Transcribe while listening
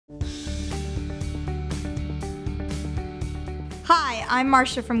Hi, I'm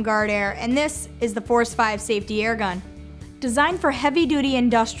Marcia from Guardair, and this is the Force 5 Safety Air Gun. Designed for heavy-duty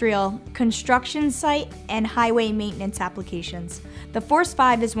industrial, construction site, and highway maintenance applications, the Force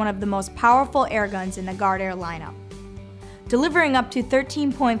 5 is one of the most powerful air guns in the Guardair lineup. Delivering up to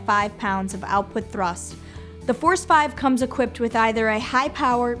 13.5 pounds of output thrust, the Force 5 comes equipped with either a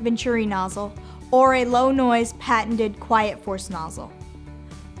high-power Venturi nozzle or a low-noise patented Quiet Force nozzle.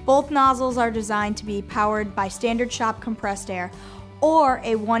 Both nozzles are designed to be powered by standard shop compressed air or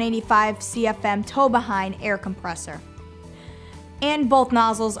a 185 CFM tow-behind air compressor. And both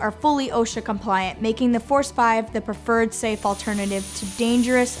nozzles are fully OSHA compliant, making the Force 5 the preferred safe alternative to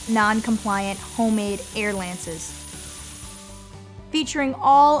dangerous, non-compliant homemade air lances. Featuring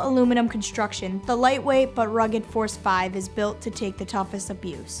all aluminum construction, the lightweight but rugged Force 5 is built to take the toughest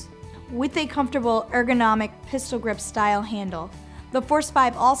abuse. With a comfortable ergonomic pistol grip style handle, the Force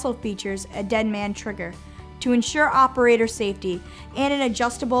 5 also features a dead man trigger to ensure operator safety and an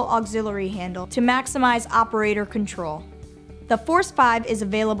adjustable auxiliary handle to maximize operator control. The Force 5 is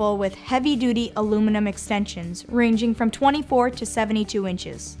available with heavy-duty aluminum extensions ranging from 24 to 72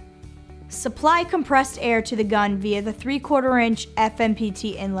 inches. Supply compressed air to the gun via the 3/4 inch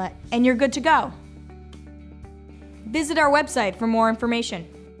FMPT inlet and you're good to go. Visit our website for more information.